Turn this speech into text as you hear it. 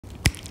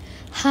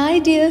Hi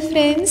dear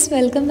friends,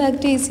 welcome back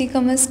to Easy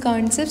Commerce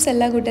Concepts.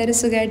 എല്ലാ കൂട്ടുകാരും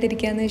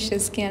സുഖമായിട്ടിരിക്കുകയെന്ന്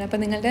വിശ്വസിക്കുകയാണ്. അപ്പോൾ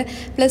നിങ്ങളുടെ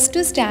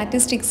 +2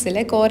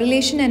 സ്റ്റാറ്റിസ്റ്റിക്സിലെ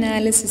കോറിലേഷൻ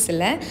അനാലിസിസിൽ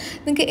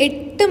നിങ്ങൾക്ക്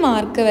 8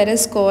 മാർക്ക് വരെ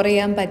സ്കോർ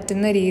ചെയ്യാൻ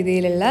പറ്റുന്ന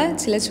രീതിയിലുള്ള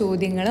ചില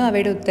ചോദ്യങ്ങളും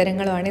അവയുടെ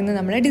ഉത്തരങ്ങളുമാണ് ഇന്ന്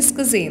നമ്മൾ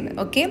ഡിസ്കസ് ചെയ്യുന്നത്.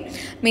 ഓക്കെ,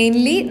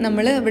 മെയിൻലി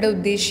നമ്മൾ ഇവിടെ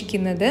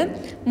ഉദ്ദേശിക്കുന്നത്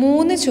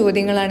 3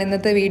 ചോദ്യങ്ങളാണ്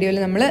ഇന്നത്തെ വീഡിയോയിൽ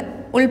നമ്മൾ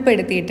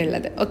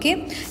ഉൾപ്പെടുത്തിയിട്ടുള്ളത്. ഓക്കെ,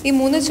 ഈ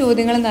 3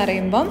 ചോദ്യങ്ങളെന്ന്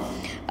പറയുമ്പം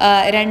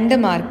 2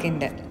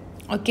 മാർക്കിൻ്റെ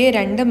ഓക്കെ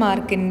 2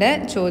 മാർക്കിൻ്റെ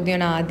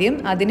ചോദ്യമാണ് ആദ്യം,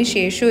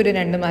 അതിനുശേഷം ഒരു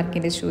 2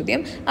 മാർക്കിൻ്റെ ചോദ്യം,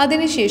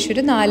 അതിനുശേഷം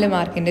ഒരു 4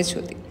 മാർക്കിൻ്റെ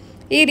ചോദ്യം.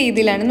 ഈ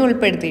രീതിയിലാണ് ഇന്ന്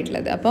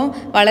ഉൾപ്പെടുത്തിയിട്ടുള്ളത്. അപ്പോൾ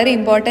വളരെ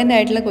ഇമ്പോർട്ടൻ്റ്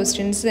ആയിട്ടുള്ള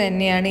ക്വസ്റ്റ്യൻസ്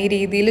തന്നെയാണ്. ഈ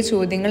രീതിയിൽ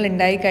ചോദ്യങ്ങൾ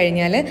ഉണ്ടായി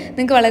കഴിഞ്ഞാൽ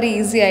നിങ്ങൾക്ക് വളരെ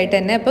ഈസി ആയിട്ട്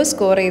തന്നെ അപ്പോൾ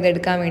സ്കോർ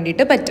ചെയ്തെടുക്കാൻ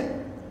വേണ്ടിയിട്ട് പറ്റും.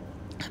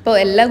 അപ്പോൾ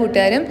എല്ലാ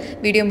കൂട്ടുകാരും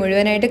വീഡിയോ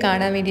മുഴുവനായിട്ട്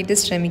കാണാൻ വേണ്ടിയിട്ട്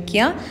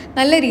ശ്രമിക്കുക.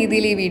 നല്ല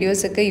രീതിയിൽ ഈ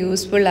വീഡിയോസൊക്കെ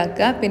യൂസ്ഫുൾ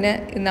ആക്കുക. പിന്നെ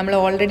നമ്മൾ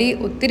ഓൾറെഡി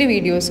ഒത്തിരി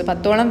വീഡിയോസ്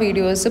 10ഓളം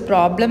വീഡിയോസ്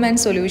പ്രോബ്ലം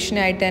ആൻഡ്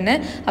സൊല്യൂഷനായിട്ട് തന്നെ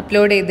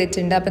അപ്ലോഡ്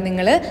ചെയ്തിട്ടുണ്ട്. അപ്പോൾ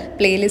നിങ്ങൾ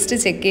പ്ലേലിസ്റ്റ്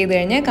ചെക്ക് ചെയ്ത്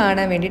കഴിഞ്ഞാൽ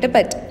കാണാൻ വേണ്ടിയിട്ട്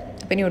പറ്റും.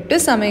 അപ്പോൾ ഇനി ഒട്ടും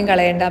സമയം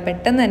കളയണ്ട,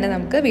 പെട്ടെന്ന് തന്നെ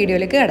നമുക്ക്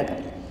വീഡിയോയിലേക്ക്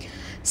കിടക്കാം.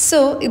 സോ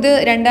ഇത്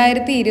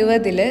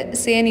 2020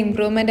 സെയിം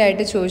ഇംപ്രൂവ്മെൻ്റ്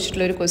ആയിട്ട്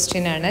ചോദിച്ചിട്ടുള്ളൊരു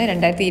ക്വസ്റ്റ്യനാണ്.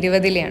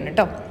 2020ലെയാണ്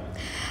കേട്ടോ.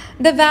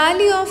 The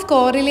value of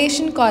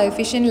correlation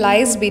coefficient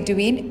lies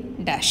between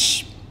dash.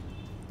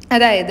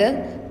 അതായത്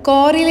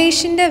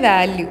കോറിലേഷൻ്റെ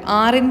വാല്യൂ,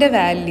 ആറിൻ്റെ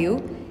വാല്യൂ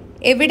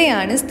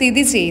എവിടെയാണ്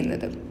സ്ഥിതി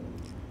ചെയ്യുന്നത്?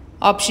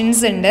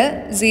 ഓപ്ഷൻസ് ഉണ്ട്: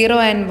 0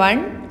 and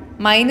 1,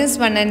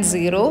 -1 and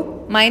 0,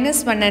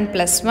 -1 and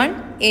 +1,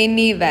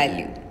 any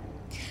value.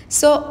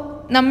 So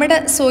നമ്മുടെ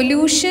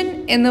സൊല്യൂഷൻ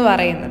എന്ന്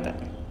പറയുന്നത്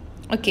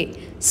okay,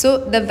 so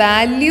the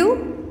value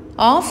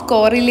of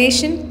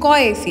correlation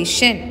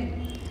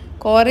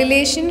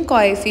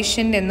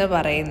coefficient എന്ന്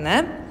പറയുന്ന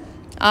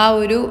ആ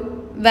ഒരു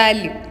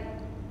വാല്യൂ.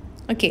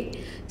 ഓക്കെ,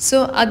 സോ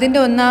അതിൻ്റെ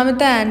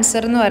ഒന്നാമത്തെ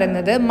ആൻസർ എന്ന്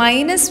പറയുന്നത്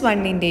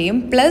 -1ൻ്റെയും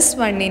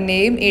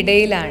 +1ൻ്റെയും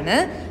ഇടയിലാണ്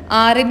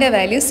ആറിൻ്റെ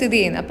വാല്യൂ സ്ഥിതി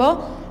ചെയ്യുന്നത്. അപ്പോൾ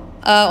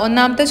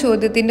ഒന്നാമത്തെ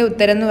ചോദ്യത്തിൻ്റെ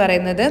ഉത്തരം എന്ന്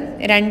പറയുന്നത്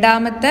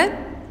രണ്ടാമത്തെ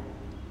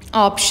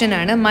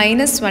ഓപ്ഷനാണ്,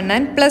 -1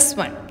 and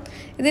 +1.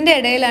 ഇതിൻ്റെ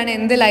ഇടയിലാണ്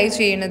എന്ത് ലൈ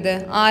ചെയ്യുന്നത്?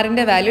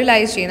 ആറിൻ്റെ വാല്യൂ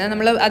ലൈ ചെയ്യുന്നത്.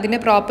 നമ്മൾ അതിൻ്റെ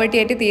പ്രോപ്പർട്ടി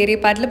ആയിട്ട് തിയറി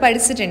പാർട്ടിൽ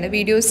പഠിച്ചിട്ടുണ്ട്.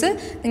 വീഡിയോസ്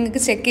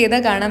നിങ്ങൾക്ക് ചെക്ക്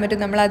ചെയ്താൽ കാണാൻ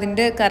പറ്റും. നമ്മൾ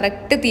അതിൻ്റെ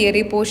കറക്റ്റ്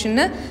തിയറി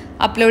പോർഷന്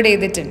അപ്ലോഡ്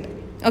ചെയ്തിട്ടുണ്ട്.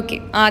 ഓക്കെ,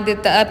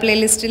 ആദ്യത്തെ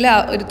പ്ലേലിസ്റ്റിൽ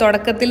ഒരു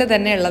തുടക്കത്തിൽ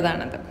തന്നെ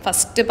ഉള്ളതാണത്,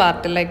 ഫസ്റ്റ്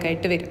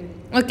പാർട്ടിലേക്കായിട്ട് വരും.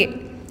 ഓക്കെ,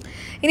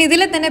 ഇനി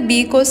ഇതിൽ തന്നെ ബി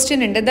ക്വസ്റ്റ്യൻ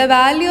ഉണ്ട്. The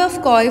value of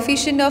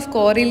coefficient of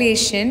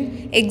correlation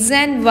X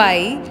and Y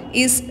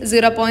is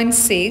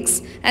 0.6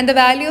 and the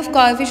value of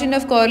coefficient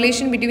of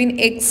correlation between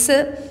X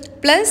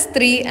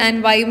 +3 and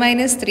y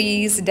 -3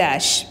 is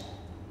dash.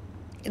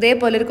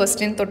 ഇതേപോലൊരു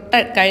question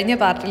കഴിഞ്ഞ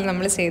പാർട്ടിൽ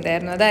നമ്മൾ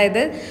ചെയ്തായിരുന്നു.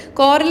 അതായത്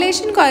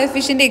കോറിലേഷൻ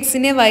കോഎഫിഷ്യൻ്റ്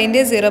എക്സിൻ്റെ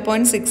വൈൻ്റെ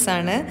 0.6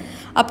 ആണ്.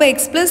 അപ്പോൾ x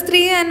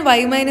 +3 and y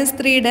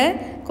 -3യുടെ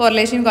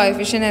correlation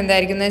coefficient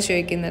എന്തായിരിക്കും എന്നാണ്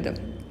ചോദിക്കുന്നത്.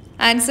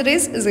 Answer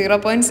is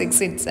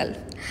 0.6 itself.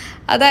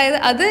 അതായത്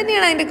അത്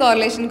തന്നെയാണ് അതിൻ്റെ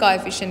കോറിലേഷൻ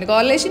കോഎഫിഷ്യൻ്റ്.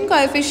 കോറിലേഷൻ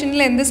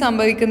കോഎഫിഷ്യൻറ്റിൽ എന്ത്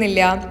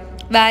സംഭവിക്കുന്നില്ല?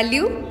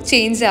 വാല്യൂ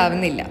ചേഞ്ച്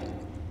ആവുന്നില്ല.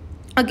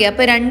 ഓക്കെ,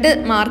 അപ്പോൾ 2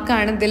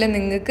 മാർക്കാണ് ഇതിൽ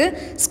നിങ്ങൾക്ക്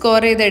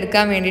സ്കോർ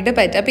ചെയ്തെടുക്കാൻ വേണ്ടിയിട്ട്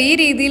പറ്റും. അപ്പോൾ ഈ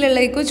രീതിയിലുള്ള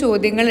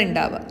ചോദ്യങ്ങൾ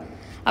ഉണ്ടാവുക.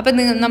 അപ്പം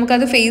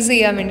നമുക്കത് ഫേസ്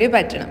ചെയ്യാൻ വേണ്ടി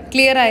പറ്റണം.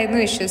 ക്ലിയർ ആയെന്ന്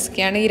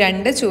വിശ്വസിക്കുകയാണ്. ഈ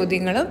 2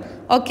 ചോദ്യങ്ങളും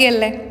ഓക്കെ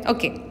അല്ലേ?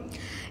 ഓക്കെ,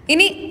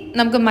 ഇനി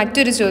നമുക്ക്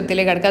മറ്റൊരു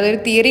ചോദ്യത്തിലേക്ക് കിടക്കാം. അതൊരു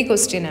തിയറി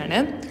ക്വസ്റ്റ്യൻ ആണ്.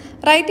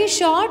 Write a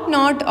short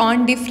note on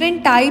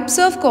different types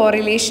of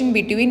correlation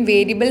between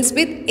variables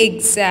with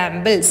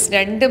examples.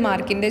 2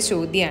 മാർക്കിൻ്റെ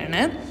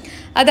ചോദ്യമാണ്.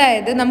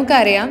 അതായത്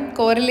നമുക്കറിയാം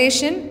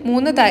കോറിലേഷൻ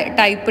 3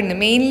 ടൈപ്പ് ഉണ്ട്.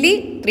 മെയിൻലി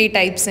 3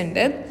 ടൈപ്സ്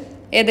ഉണ്ട്.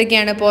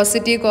 ഏതൊക്കെയാണ്?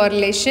 Positive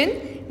correlation,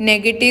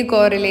 negative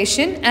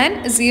correlation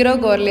and zero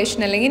correlation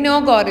അല്ലെങ്കിൽ നോ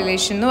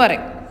കോറിലേഷൻ എന്ന്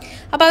പറയും.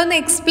 അപ്പോൾ അതൊന്ന്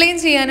എക്സ്പ്ലെയിൻ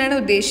ചെയ്യാനാണ്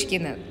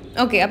ഉദ്ദേശിക്കുന്നത്.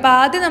 ഓക്കെ, അപ്പോൾ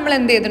ആദ്യം നമ്മൾ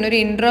എന്ത് ചെയ്യണം? ഒരു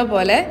ഇൻട്രോ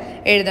പോലെ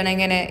എഴുതണം.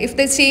 ഇങ്ങനെ: if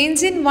the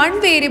change in one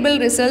variable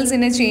results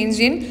in A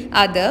change in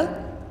other,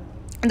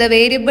 the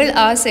variable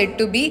R Z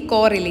to B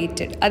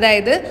correlated.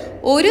 അതായത്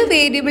ഒരു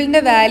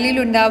വേരിയബിളിൻ്റെ വാല്യൂയിൽ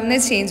ഉണ്ടാകുന്ന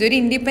ചേഞ്ച്, ഒരു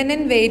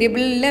ഇൻഡിപെൻഡൻറ്റ്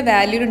വേരിയബിളിൻ്റെ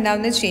വാല്യൂയിൽ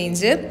ഉണ്ടാകുന്ന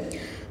ചേഞ്ച്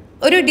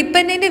ഒരു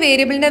ഡിപ്പെൻഡൻറ്റ്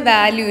വേരിയബിളിൻ്റെ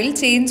വാല്യൂയിൽ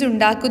ചേഞ്ച്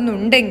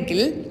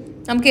ഉണ്ടാക്കുന്നുണ്ടെങ്കിൽ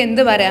നമുക്ക്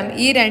എന്ത് പറയാം?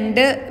 ഈ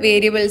 2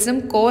 വേരിയബിൾസും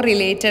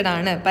കോറിലേറ്റഡ്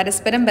ആണ്,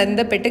 പരസ്പരം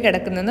ബന്ധപ്പെട്ട്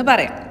കിടക്കുന്നതെന്ന്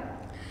പറയാം.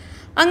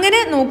 അങ്ങനെ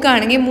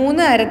നോക്കുകയാണെങ്കിൽ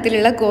 3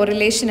 തരത്തിലുള്ള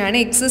കോറിലേഷനാണ്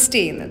എക്സിസ്റ്റ്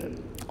ചെയ്യുന്നത്.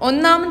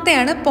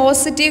 ഒന്നാമത്തെയാണ്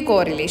positive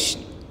correlation.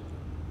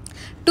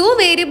 2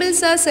 variables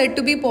are said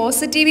to be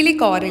positively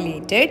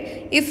correlated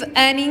if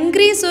an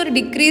increase or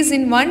decrease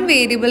in one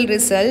variable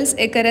results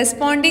a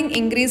corresponding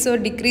increase or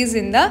decrease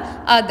in the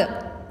other.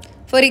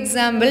 For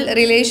example,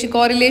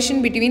 correlation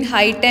between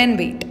height and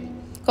weight,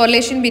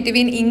 correlation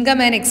between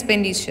income and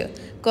expenditure,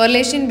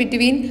 correlation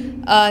between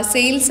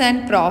sales and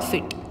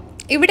profit.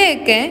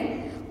 ഇവിടെയൊക്കെ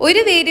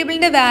ഒരു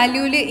വേരിയബിളിൻ്റെ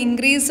വാല്യൂവിൽ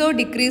ഇൻക്രീസോ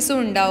ഡിക്രീസോ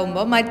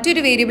ഉണ്ടാവുമ്പോൾ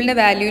മറ്റൊരു വേരിയബിളിൻ്റെ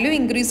വാല്യൂവിലും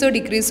ഇൻക്രീസോ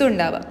ഡിക്രീസോ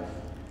ഉണ്ടാവുക.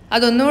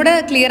 അതൊന്നുകൂടെ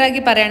clear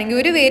ആക്കി പറയുകയാണെങ്കിൽ,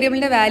 ഒരു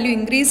വേരിയബിളിൻ്റെ value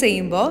increase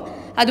ചെയ്യുമ്പോൾ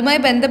അതുമായി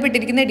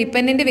ബന്ധപ്പെട്ടിരിക്കുന്ന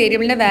ഡിപ്പെൻഡൻറ്റ്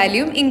വേരിയബിളിൻ്റെ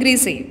വാല്യൂവും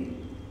ഇൻക്രീസ് ചെയ്യും.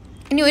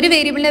 ഇനി ഒരു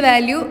വേരിയബിളിൻ്റെ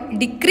വാല്യൂ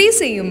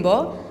ഡിക്രീസ്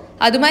ചെയ്യുമ്പോൾ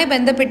അതുമായി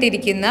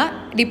ബന്ധപ്പെട്ടിരിക്കുന്ന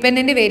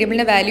ഡിപ്പെൻഡൻറ്റ്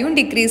വേരിയബിളിൻ്റെ വാല്യൂവും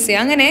ഡിക്രീസ്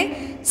ചെയ്യും. അങ്ങനെ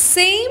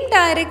സെയിം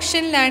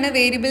ഡയറക്ഷനിലാണ്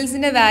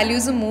വേരിയബിൾസിൻ്റെ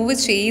വാല്യൂസ് മൂവ്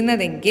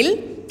ചെയ്യുന്നതെങ്കിൽ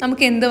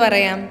നമുക്ക് എന്ത്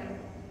പറയാം?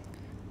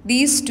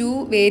 These two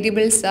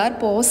variables are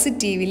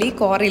positively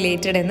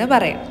correlated എന്ന്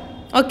പറയാം.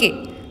 ഓക്കെ,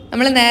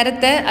 നമ്മൾ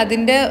നേരത്തെ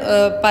അതിൻ്റെ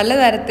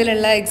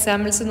പലതരത്തിലുള്ള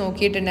എക്സാമ്പിൾസ്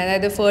നോക്കിയിട്ടുണ്ട്.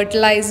 അതായത്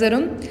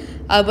ഫെർട്ടിലൈസറും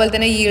അതുപോലെ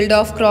തന്നെ yield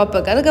ഓഫ് ക്രോപ്പ്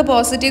ഒക്കെ, അതൊക്കെ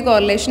പോസിറ്റീവ്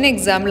കോറിലേഷൻ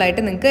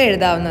എക്സാമ്പിളായിട്ട് നിങ്ങൾക്ക്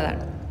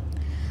എഴുതാവുന്നതാണ്.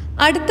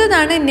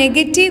 അടുത്തതാണ്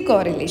നെഗറ്റീവ്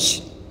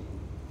കോറിലേഷൻ.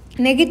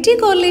 നെഗറ്റീവ്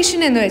കോറിലേഷൻ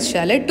എന്ന്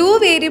വെച്ചാൽ two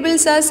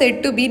variables are Z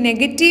to B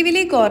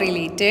negatively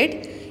correlated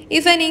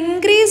if an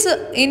increase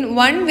in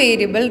one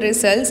variable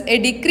results a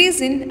decrease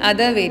in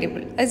other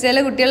variable. അത്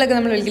ചില കുട്ടികളൊക്കെ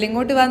നമ്മൾ വിളിക്കില്ല,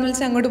 ഇങ്ങോട്ട് വാന്ന്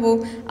വിളിച്ചാൽ അങ്ങോട്ട്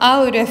പോകും, ആ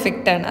ഒരു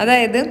എഫക്റ്റാണ്.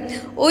 അതായത്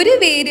ഒരു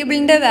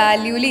വേരിയബിളിൻ്റെ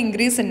വാല്യൂവിൽ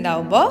ഇൻക്രീസ്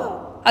ഉണ്ടാവുമ്പോൾ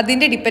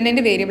അതിൻ്റെ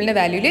ഡിപ്പെൻഡൻറ്റ് വേരിയബിളിൻ്റെ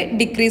വാല്യൂവിൽ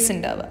ഡിക്രീസ്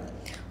ഉണ്ടാവുക.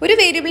 ഒരു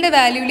വേരിയബിളിൻ്റെ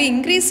വാല്യൂവിൽ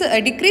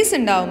ഡിക്രീസ്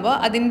ഉണ്ടാവുമ്പോൾ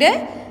അതിൻ്റെ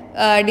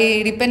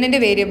ഡിപ്പെൻഡൻറ്റ്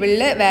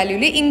വേരിയബിളിലെ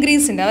വാല്യൂവിൽ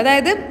ഇൻക്രീസ് ഉണ്ടാവും.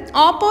 അതായത്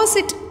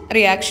ഓപ്പോസിറ്റ്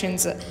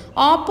റിയാക്ഷൻസ്,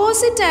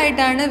 ഓപ്പോസിറ്റ്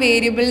ആയിട്ടാണ്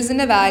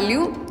വേരിയബിൾസിൻ്റെ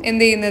വാല്യൂ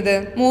എന്ത് ചെയ്യുന്നത്,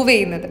 മൂവ്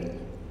ചെയ്യുന്നത്.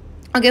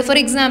 ഓക്കെ, ഫോർ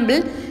എക്സാമ്പിൾ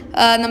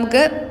നമുക്ക്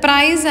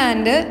പ്രൈസ്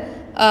ആൻഡ്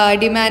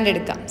ഡിമാൻഡ്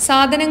എടുക്കാം.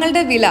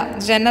 സാധനങ്ങളുടെ വില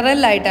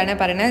ജനറലായിട്ടാണ്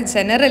പറയുന്നത്.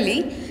 ജനറലി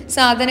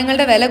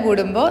സാധനങ്ങളുടെ വില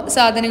കൂടുമ്പോൾ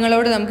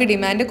സാധനങ്ങളോട് നമുക്ക്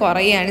ഡിമാൻഡ്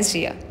കുറയുകയാണ്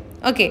ചെയ്യുക.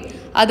 ഓക്കെ,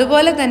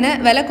 അതുപോലെ തന്നെ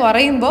വില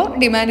കുറയുമ്പോൾ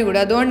ഡിമാൻഡ്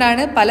കൂടും.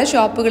 അതുകൊണ്ടാണ് പല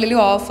ഷോപ്പുകളിലും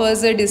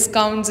ഓഫേഴ്സ്,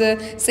 ഡിസ്കൗണ്ട്സ്,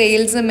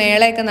 സെയിൽസ്,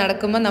 മേളയൊക്കെ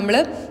നടക്കുമ്പോൾ നമ്മൾ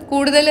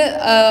കൂടുതൽ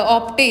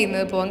ഓപ്റ്റ്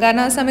ചെയ്യുന്നത് പോകും.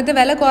 കാരണം ആ സമയത്ത്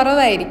വില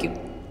കുറവായിരിക്കും.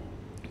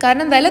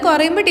 കാരണം വില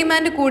കുറയുമ്പോൾ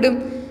ഡിമാൻഡ് കൂടും,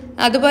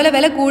 അതുപോലെ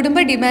വില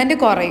കൂടുമ്പോൾ ഡിമാൻഡ്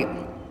കുറയും.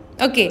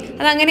 ഓക്കെ,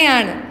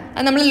 അതങ്ങനെയാണ്.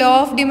 അത് നമ്മൾ ലോ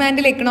ഓഫ്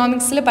ഡിമാൻഡിൽ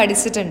എക്കണോമിക്സിൽ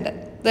പഠിച്ചിട്ടുണ്ട്.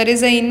 There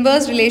is A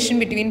inverse relation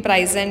between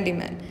price and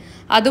demand.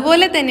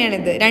 അതുപോലെ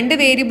തന്നെയാണിത്. രണ്ട്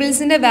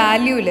വേരിയബിൾസിൻ്റെ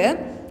വാല്യൂവിൽ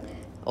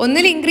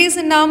ഒന്നിൽ ഇൻക്രീസ്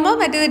ഉണ്ടാകുമ്പോൾ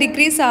മറ്റേത്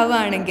ഡിക്രീസ്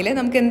ആവുകയാണെങ്കിൽ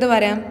നമുക്ക് എന്ത്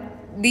പറയാം,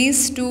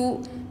 these two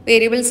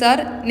variables are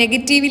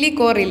negatively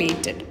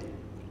correlated.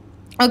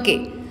 Okay,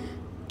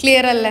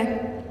 clear അല്ലേ?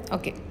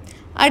 ഓക്കെ,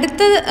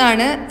 അടുത്തത്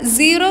ആണ്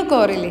സീറോ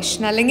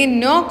കോറിലേഷൻ അല്ലെങ്കിൽ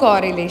നോ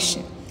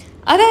കോറിലേഷൻ.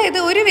 അതായത്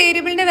ഒരു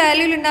വേരിയബിളിൻ്റെ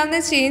വാല്യൂവിൽ ഉണ്ടാകുന്ന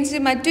ചേഞ്ച്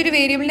മറ്റൊരു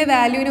വേരിയബിളിൻ്റെ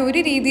വാല്യൂവിനെ ഒരു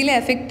രീതിയിൽ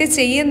എഫക്റ്റ്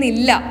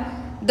ചെയ്യുന്നില്ല.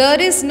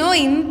 There is no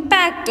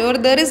impact or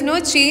there is no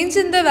change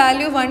in the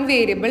value of one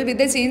variable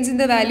with a change in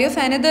the value of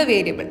another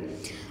variable.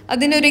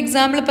 അതിനൊരു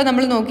എക്സാമ്പിൾ ഇപ്പോൾ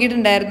നമ്മൾ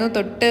നോക്കിയിട്ടുണ്ടായിരുന്നു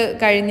തൊട്ട്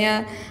കഴിഞ്ഞ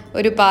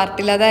ഒരു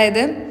പാർട്ടിൽ.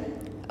 അതായത്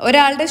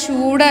ഒരാളുടെ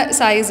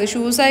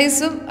ഷൂ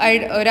സൈസും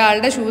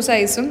ഒരാളുടെ ഷൂ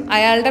സൈസും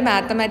അയാളുടെ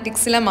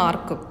മാത്തമാറ്റിക്സിലെ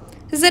മാർക്കും.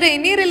 Is there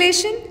any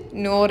relation?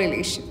 No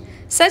relation.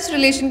 Such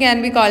relation can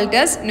be called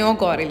as no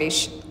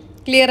correlation.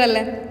 Clear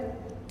അല്ലേ?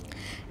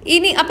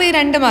 ഇനി അപ്പോൾ ഈ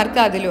 2 മാർക്ക്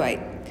അതിലുമായി.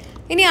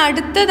 ഇനി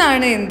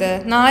അടുത്തതാണ് എന്ത്,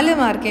 4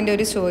 മാർക്കിൻ്റെ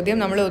ഒരു ചോദ്യം.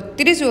 നമ്മൾ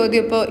ഒത്തിരി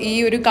ചോദ്യം ഇപ്പോൾ ഈ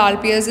ഒരു കാൾ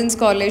പിയേഴ്സൺസ്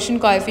കോറിലേഷൻ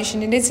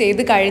കോഎഫിഷ്യൻറ്റിൻ്റെ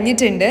ചെയ്ത്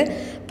കഴിഞ്ഞിട്ടുണ്ട്.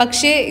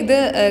 പക്ഷേ ഇത്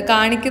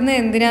കാണിക്കുന്നത്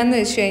എന്തിനാന്ന്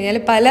വെച്ച് കഴിഞ്ഞാൽ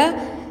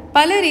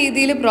പല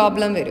രീതിയിൽ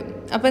പ്രോബ്ലം വരും.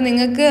 അപ്പോൾ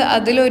നിങ്ങൾക്ക്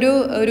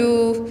അതിലൊരു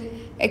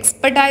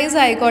എക്സ്പെർട്ടൈസ്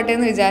ആയിക്കോട്ടെ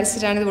എന്ന്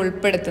വിചാരിച്ചിട്ടാണ് ഇത്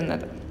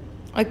ഉൾപ്പെടുത്തുന്നത്.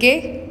 ഓക്കെ,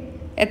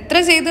 എത്ര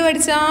ചെയ്ത്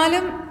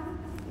പഠിച്ചാലും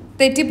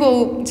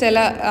തെറ്റിപ്പോവും ചില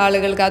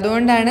ആളുകൾക്ക്.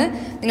 അതുകൊണ്ടാണ്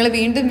നിങ്ങൾ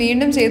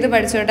വീണ്ടും ചെയ്ത്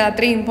പഠിച്ചോട്ടെ,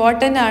 അത്രയും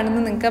ഇമ്പോർട്ടൻ്റ്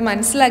ആണെന്ന് നിങ്ങൾക്ക്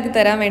മനസ്സിലാക്കി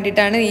തരാൻ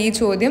വേണ്ടിയിട്ടാണ് ഈ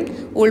ചോദ്യം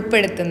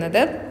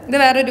ഉൾപ്പെടുത്തുന്നത്. ഇത്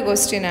വേറൊരു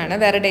ക്വസ്റ്റ്യനാണ്,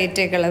 വേറെ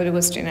ഡേറ്റയൊക്കെ ഉള്ള ഒരു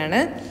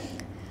ക്വസ്റ്റ്യനാണ്.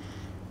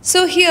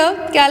 സോ ഹിയർ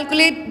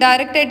കാൽക്കുലേറ്റ്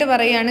ഡയറക്റ്റായിട്ട്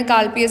പറയുകയാണ്,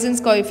 call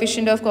Pearson's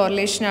coefficient of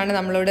correlation ആണ്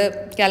നമ്മളോട്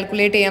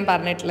കാൽക്കുലേറ്റ് ചെയ്യാൻ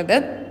പറഞ്ഞിട്ടുള്ളത്.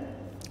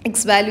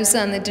 എക്സ് വാല്യൂസ്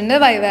തന്നിട്ടുണ്ട്,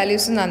 വൈ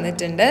വാല്യൂസും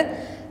തന്നിട്ടുണ്ട്.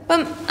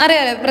 അപ്പം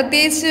അറിയാലോ,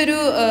 പ്രത്യേകിച്ച് ഒരു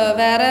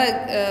വേറെ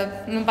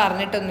ഒന്നും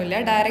പറഞ്ഞിട്ടൊന്നുമില്ല,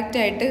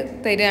 ഡയറക്റ്റായിട്ട്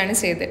തരികയാണ്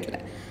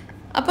ചെയ്തിട്ടുള്ളത്.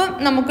 അപ്പം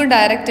നമുക്ക്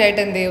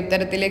ഡയറക്റ്റായിട്ട് എന്ത് ചെയ്യും,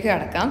 ഉത്തരത്തിലേക്ക്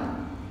കടക്കാം.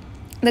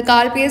 The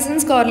call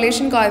Pearson's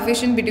correlation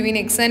coefficient between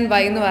X and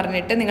Y എന്ന്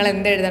പറഞ്ഞിട്ട് നിങ്ങൾ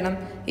എന്ത് എഴുതണം,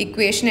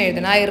 ഇക്വേഷൻ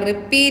എഴുതണം. I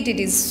repeat,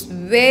 it is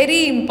very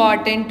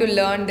important to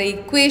learn the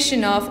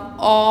equation of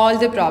all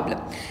the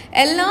problem.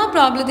 എല്ലാ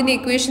പ്രോബ്ലത്തിൻ്റെ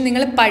ഇക്വേഷൻ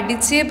നിങ്ങൾ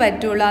പഠിച്ചേ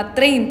പറ്റുള്ളൂ,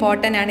 അത്രയും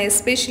ഇമ്പോർട്ടൻ്റ് ആണ്.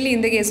 Especially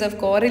in the case of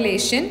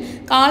correlation,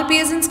 call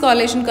Pearson's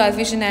correlation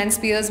coefficient and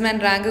സ്പിയേഴ്സ്മാൻ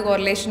rank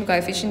correlation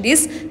coefficient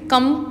is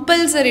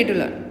compulsory to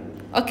learn.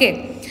 Okay,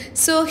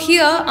 so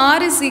here R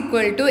is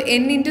equal to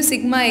n into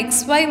sigma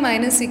xy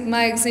minus sigma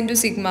x into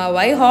sigma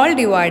y whole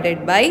divided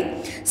by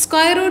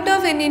square root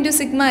of n into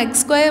sigma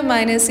x square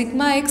minus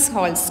sigma x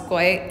whole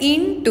square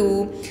into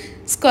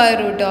square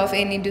root of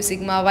n into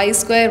sigma y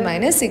square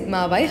minus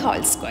sigma y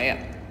whole square.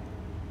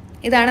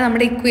 ഇതാണ്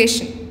നമ്മുടെ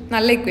equation.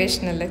 നല്ല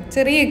equation അല്ലേ?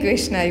 ചെറിയ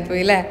equation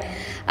ആയിപ്പോയി അല്ലേ?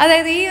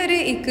 അതായത് ഈ ഒരു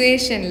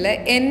ഇക്വേഷനിൽ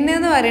n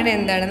എന്ന് പറയുന്നത്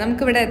എന്താണ്,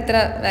 നമുക്കിവിടെ എത്ര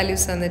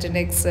വാല്യൂസ് തന്നിട്ടുണ്ട്,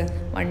 എക്സ്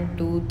 1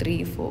 2 3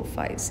 4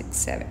 5 6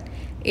 7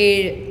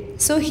 7.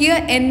 സോ ഹിയർ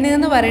n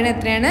എന്ന് പറയുന്നത്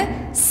എത്രയാണ്,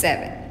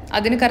 7.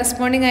 അതിന്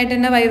കറസ്പോണ്ടിങ് ആയിട്ട്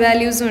തന്നെ y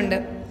വാല്യൂസും ഉണ്ട്.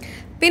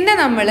 പിന്നെ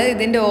നമ്മൾ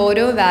ഇതിൻ്റെ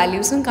ഓരോ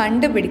വാല്യൂസും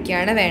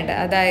കണ്ടുപിടിക്കുകയാണ് വേണ്ടത്.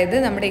 അതായത്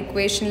നമ്മുടെ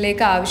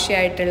ഇക്വേഷനിലേക്ക്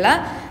ആവശ്യമായിട്ടുള്ള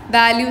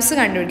വാല്യൂസ്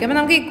കണ്ടുപിടിക്കുക. അപ്പോൾ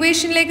നമുക്ക്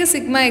ഇക്വേഷനിലേക്ക്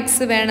സിഗ്മ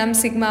എക്സ് വേണം,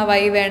 സിഗ്മ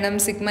വൈ വേണം,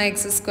 സിഗ്മ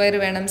എക്സ് സ്ക്വയർ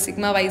വേണം,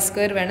 സിഗ്മ വൈ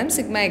സ്ക്വയർ വേണം,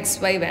 സിഗ്മ എക്സ്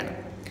വൈ വേണം.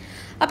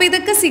 അപ്പോൾ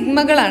ഇതൊക്കെ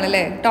സിഗ്മകളാണ്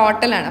അല്ലേ,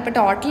 ടോട്ടലാണ്. അപ്പോൾ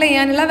ടോട്ടൽ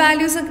ചെയ്യാനുള്ള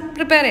വാല്യൂസ്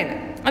പ്രിപ്പയർ ചെയ്യണം.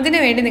 അതിന്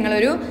വേണ്ടി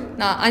നിങ്ങളൊരു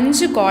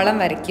 5 കോളം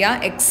വരയ്ക്കുക.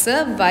 X,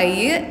 Y,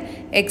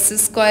 X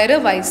square,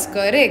 Y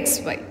square, X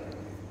Y.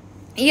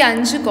 ഈ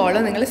 5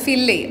 കോളം നിങ്ങൾ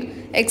ഫില്ല് ചെയ്യുക.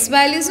 എക്സ്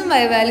വാല്യൂസും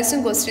വൈ വാല്യൂസും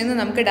ക്വസ്റ്റ്യൻ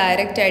നമുക്ക്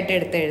ഡയറക്റ്റ് ആയിട്ട്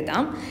എടുത്ത്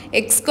എഴുതാം.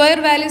 എക്സ് സ്ക്വയർ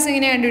വാല്യൂസ്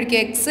എങ്ങനെ കണ്ടുപിടിക്കുക?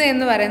 എക്സ്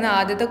എന്ന് പറയുന്ന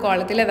ആദ്യത്തെ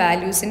കോളത്തിലെ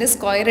വാല്യൂസിൻ്റെ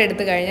സ്ക്വയർ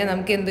എടുത്തു കഴിഞ്ഞാൽ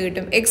നമുക്ക് എന്ത്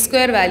കിട്ടും? എക്സ്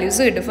സ്ക്വയർ വാല്യൂസ്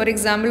കിട്ടും. ഫോർ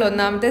എക്സാമ്പിൾ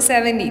ഒന്നാമത്തെ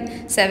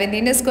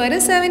 17ൻ്റെ സ്ക്വയർ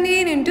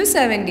 17 ×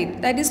 17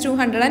 ദാറ്റ് ഈസ്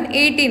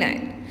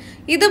 289.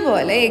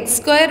 ഇതുപോലെ എക്സ്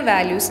സ്ക്വയർ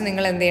വാല്യൂസ്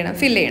നിങ്ങൾ എന്ത് ചെയ്യണം?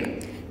 ഫില്ല് ചെയ്യണം.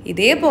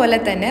 ഇതേപോലെ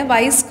തന്നെ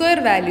വൈ സ്ക്വയർ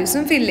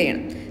വാല്യൂസും ഫില്ല്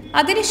ചെയ്യണം.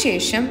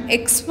 അതിനുശേഷം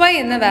എക്സ് വൈ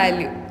എന്ന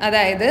വാല്യൂ,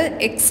 അതായത്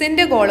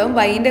എക്സിൻ്റെ കോളവും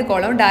വൈൻ്റെ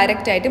കോളവും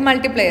ഡയറക്റ്റ് ആയിട്ട്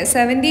മൾട്ടിപ്ലൈ ചെയ്യുക.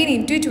 17 ×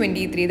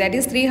 23 ദാറ്റ്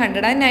ഈസ്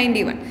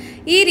 391.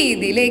 ഈ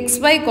രീതിയിൽ എക്സ്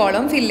വൈ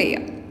കോളം ഫില്ല്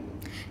ചെയ്യാം.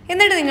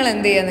 എന്നിട്ട് നിങ്ങൾ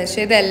എന്ത് ചെയ്യുകയെന്ന്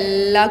വെച്ചാൽ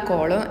ഇതെല്ലാ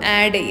കോളവും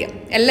ആഡ് ചെയ്യുക.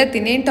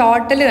 എല്ലാത്തിൻ്റെയും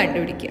ടോട്ടൽ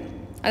കണ്ടുപിടിക്കുക.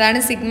 അതാണ്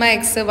സിഗ്മ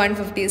എക്സ്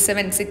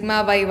 157, സിഗ്മ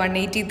വൈ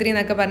 183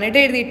 എന്നൊക്കെ പറഞ്ഞിട്ട്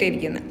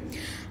എഴുതിയിട്ടിരിക്കുന്നത്.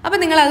 അപ്പോൾ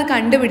നിങ്ങളത്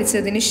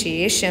കണ്ടുപിടിച്ചതിന്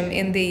ശേഷം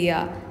എന്ത്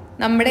ചെയ്യുക?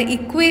 നമ്മുടെ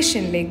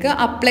ഇക്വേഷനിലേക്ക്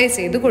അപ്ലൈ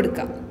ചെയ്ത്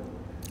കൊടുക്കാം.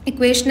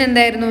 ഇക്വേഷൻ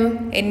എന്തായിരുന്നു?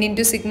 n ×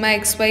 sigma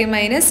X Y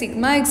minus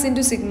sigma X ×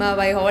 sigma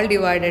Y whole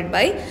divided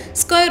by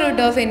square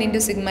root of n ×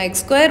 sigma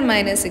X square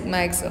minus sigma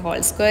X whole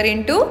square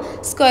into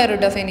square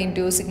root of n ×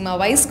 sigma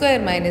Y square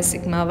minus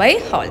sigma Y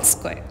whole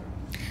square.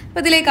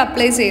 അപ്പോൾ ഇതിലേക്ക്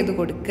apply ചെയ്ത്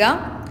കൊടുക്കുക.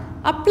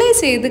 Apply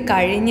ചെയ്ത്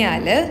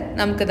കഴിഞ്ഞാൽ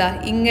നമുക്കിതാ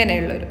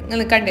ഇങ്ങനെയുള്ളൊരു,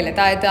 നിങ്ങൾ കണ്ടില്ലേ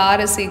താഴത്ത് r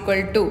is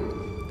equal to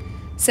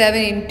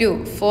 7 ×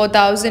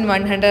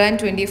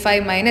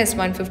 4125 minus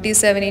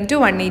 157 ×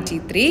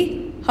 183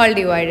 whole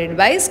divided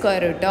by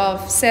square root of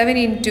 7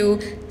 ×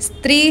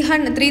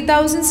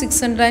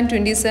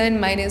 3627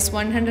 minus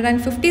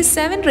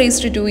 157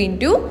 raised to 2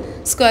 into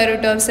square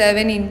root of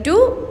 7 ×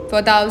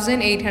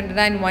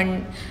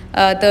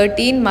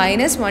 4813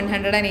 minus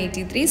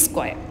 183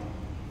 square.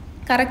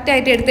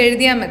 കറക്റ്റായിട്ട് എടുത്ത്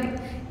എഴുതിയാൽ മതി.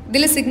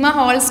 ഇതിൽ സിഗ്മ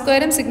ഹോൾ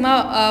സ്ക്വയറും സിഗ്മ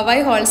വൈ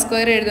ഹോൾ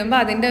സ്ക്വയർ എഴുതുമ്പോൾ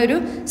അതിൻ്റെ ഒരു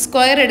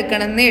സ്ക്വയർ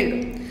എടുക്കണമെന്നേ ഉള്ളൂ.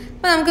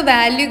 അപ്പോൾ നമുക്ക്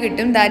വാല്യൂ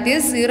കിട്ടും. That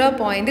is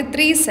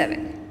 0.37.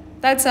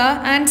 ദാറ്റ്സ് ആ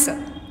ആൻസർ.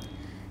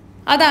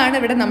 അതാണ്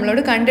ഇവിടെ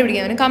നമ്മളോട്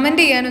കണ്ടുപിടിക്കാൻ.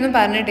 കമൻറ്റ് ചെയ്യാനൊന്നും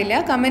പറഞ്ഞിട്ടില്ല.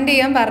 കമൻറ്റ്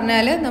ചെയ്യാൻ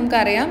പറഞ്ഞാൽ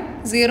നമുക്കറിയാം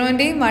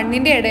 0ൻ്റെയും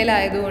 1ൻ്റെയും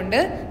ഇടയിലായതുകൊണ്ട്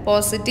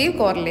പോസിറ്റീവ്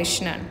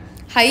കോറിലേഷനാണ്.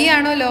 ഹൈ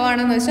ആണോ ലോ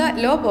ആണോ എന്ന് വെച്ചാൽ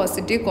ലോ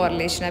പോസിറ്റീവ്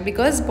കോറിലേഷനാണ്.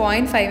 ബിക്കോസ്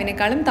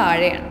 0.5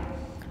 താഴെയാണ്.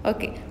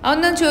 ഓക്കെ,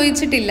 അതൊന്നും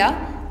ചോദിച്ചിട്ടില്ല.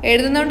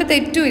 എഴുതുന്നതുകൊണ്ട്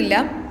തെറ്റുമില്ല.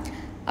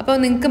 അപ്പോൾ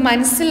നിങ്ങൾക്ക്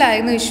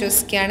മനസ്സിലായെന്ന്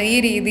വിശ്വസിക്കുകയാണ്. ഈ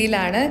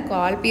രീതിയിലാണ്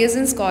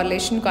പിയേഴ്സൺസ്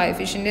കോറിലേഷൻ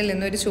കോഎഫിഷ്യൻറ്റിൽ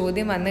നിന്നൊരു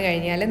ചോദ്യം വന്നു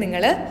കഴിഞ്ഞാൽ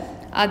നിങ്ങൾ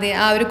ആ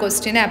ഒരു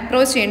ക്വസ്റ്റ്യനെ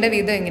അപ്രോച്ച് ചെയ്യേണ്ട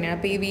വിധം എങ്ങനെയാണ്.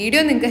 അപ്പോൾ ഈ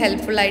വീഡിയോ നിങ്ങൾക്ക്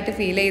ഹെൽപ്ഫുള്ളായിട്ട്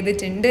ഫീൽ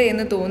ചെയ്തിട്ടുണ്ട്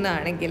എന്ന്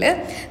തോന്നുകയാണെങ്കിൽ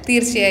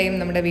തീർച്ചയായും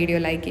നമ്മുടെ വീഡിയോ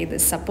ലൈക്ക് ചെയ്ത്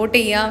സപ്പോർട്ട്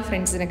ചെയ്യുക.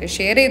 ഫ്രണ്ട്സിനൊക്കെ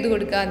ഷെയർ ചെയ്ത്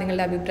കൊടുക്കുക.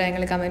 നിങ്ങളുടെ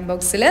അഭിപ്രായങ്ങൾ കമൻറ്റ്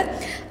ബോക്സിൽ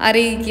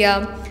അറിയിക്കുക.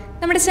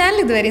 നമ്മുടെ ചാനൽ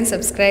ഇതുവരെയും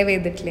സബ്സ്ക്രൈബ്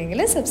ചെയ്തിട്ടില്ലെങ്കിൽ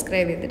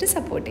സബ്സ്ക്രൈബ് ചെയ്തിട്ട്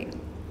സപ്പോർട്ട് ചെയ്യും.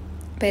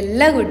 അപ്പോൾ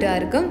എല്ലാ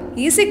കൂട്ടുകാർക്കും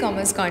ഈസി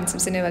കോമേഴ്സ്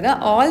കോൺസെപ്റ്റ്സിന് വക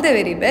all the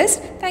very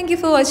best. Thank you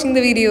for watching the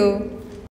video.